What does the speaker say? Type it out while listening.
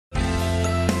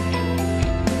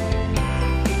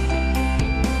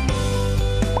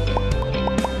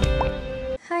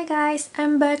Hi guys,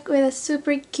 I'm back with a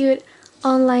super cute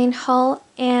online haul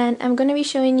and I'm gonna be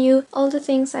showing you all the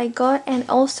things I got, and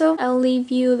also I'll leave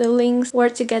you the links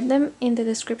where to get them in the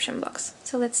description box.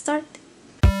 So let's start.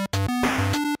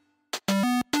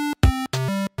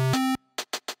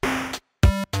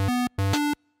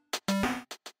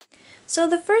 So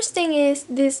the first thing is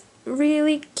this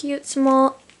really cute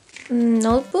small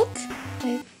notebook.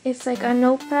 It's like a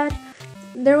notepad.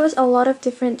 There was a lot of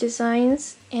different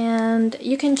designs and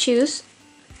you can choose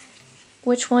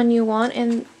which one you want,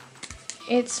 and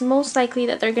it's most likely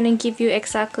that they're gonna give you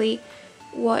exactly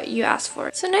what you asked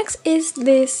for. So next is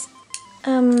this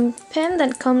pen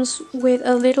that comes with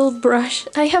a little brush.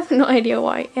 I have no idea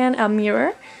why, and a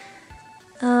mirror.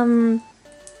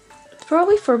 It's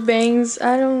probably for bangs.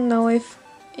 I don't know if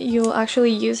you'll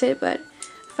actually use it, but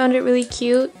I found it really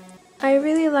cute. I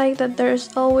really like that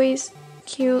there's always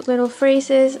cute little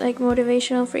phrases, like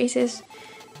motivational phrases.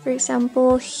 For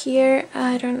example, here,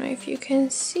 I don't know if you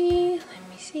can see, let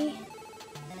me see.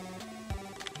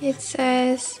 It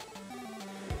says,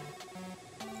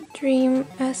 dream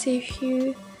as if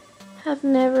you have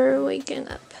never waken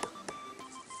up.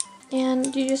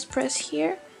 And you just press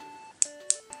here,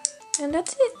 and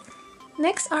that's it.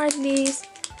 Next are these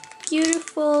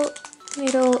beautiful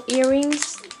little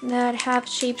earrings that have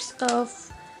shapes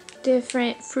of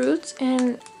different fruits,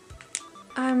 and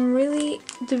I'm really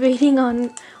debating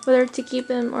on whether to keep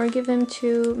them or give them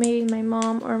to maybe my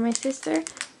mom or my sister.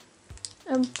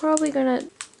 I'm probably gonna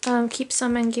keep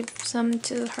some and give some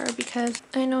to her because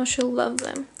I know she'll love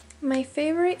them. My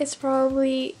favorite is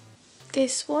probably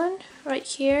this one right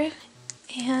here,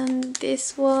 and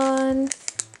this one,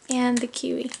 and the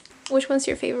kiwi. Which one's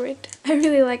your favorite? I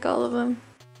really like all of them.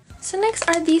 So next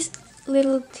are these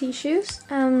little tissues.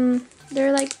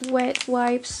 They're like wet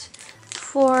wipes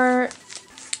for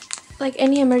like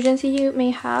any emergency you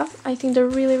may have. I think they're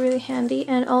really handy,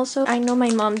 and also I know my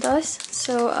mom does,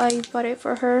 so I bought it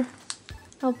for her.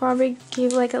 I'll probably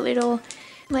give like a little,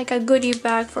 like a goodie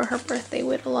bag for her birthday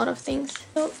with a lot of things.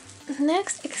 So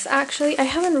next is actually, I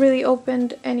haven't really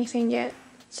opened anything yet,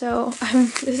 so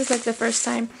this is like the first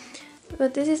time.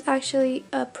 But this is actually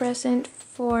a present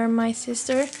for my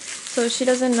sister, so she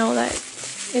doesn't know that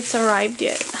it's arrived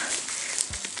yet.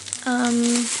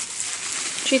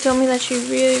 She told me that she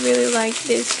really liked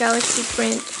this galaxy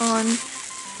print on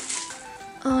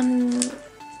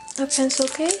a pencil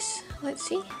case. Let's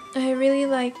see. I really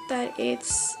like that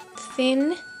it's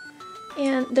thin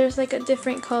and there's like a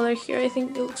different color here. I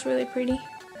think it looks really pretty.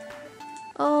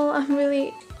 Oh, I'm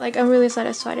really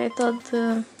satisfied. I thought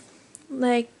the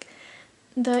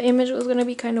image was gonna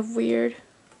be kind of weird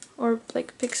or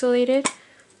like pixelated.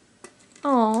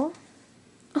 Oh.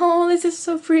 Oh, this is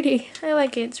so pretty. I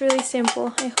like it. It's really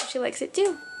simple. I hope she likes it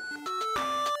too.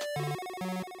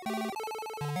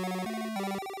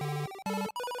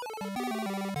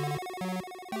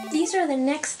 These are the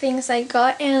next things I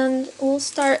got, and we'll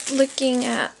start looking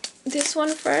at this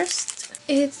one first.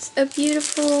 It's a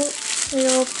beautiful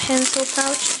little pencil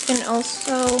pouch. You can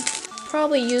also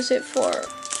probably use it for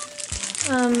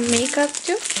makeup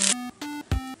too.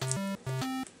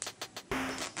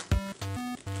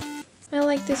 I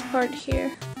like this part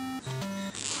here.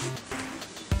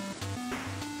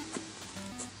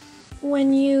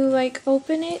 When you like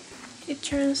open it, it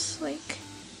turns like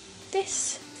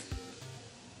this.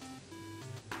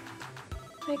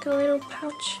 Like a little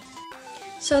pouch.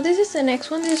 So this is the next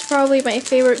one. This is probably my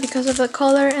favorite because of the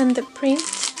color and the print.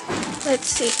 Let's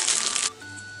see.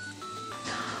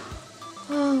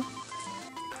 Oh,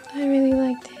 I really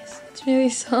like this. It's really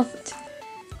soft.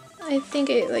 I think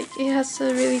it has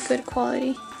a really good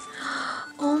quality.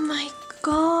 Oh my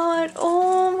god!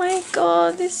 Oh my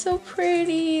god! This is so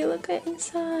pretty. Look at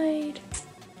inside.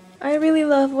 I really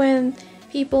love when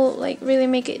people like really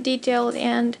make it detailed,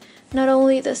 and not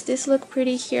only does this look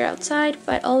pretty here outside,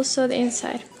 but also the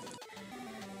inside.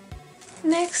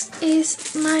 Next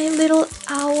is my little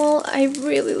owl. I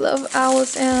really love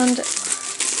owls, and the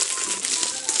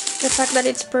fact that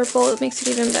it's purple, it makes it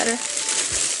even better.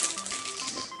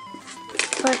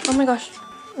 But oh my gosh,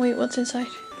 wait, what's inside?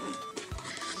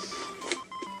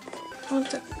 What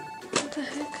the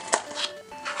heck?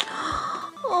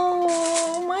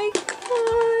 Oh my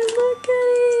god, look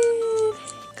at it!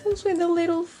 It comes with a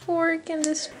little fork and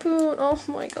a spoon. Oh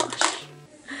my gosh.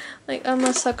 Like, I'm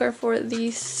a sucker for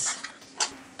these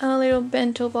little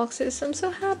bento boxes. I'm so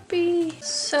happy.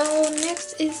 So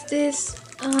next is this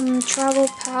travel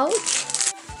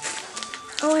pouch.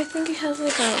 Oh, I think it has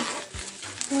like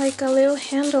a little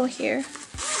handle here.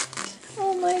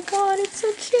 Oh my god, it's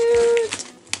so cute.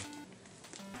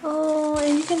 Oh,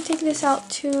 and you can take this out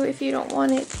too if you don't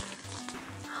want it.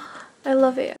 I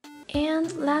love it.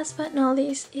 And last but not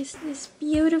least is this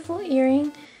beautiful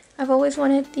earring. I've always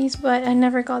wanted these, but I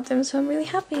never got them, so I'm really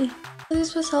happy. So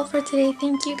this was all for today.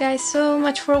 Thank you guys so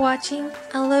much for watching.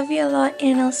 I love you a lot,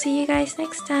 and I'll see you guys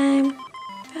next time.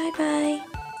 Bye bye.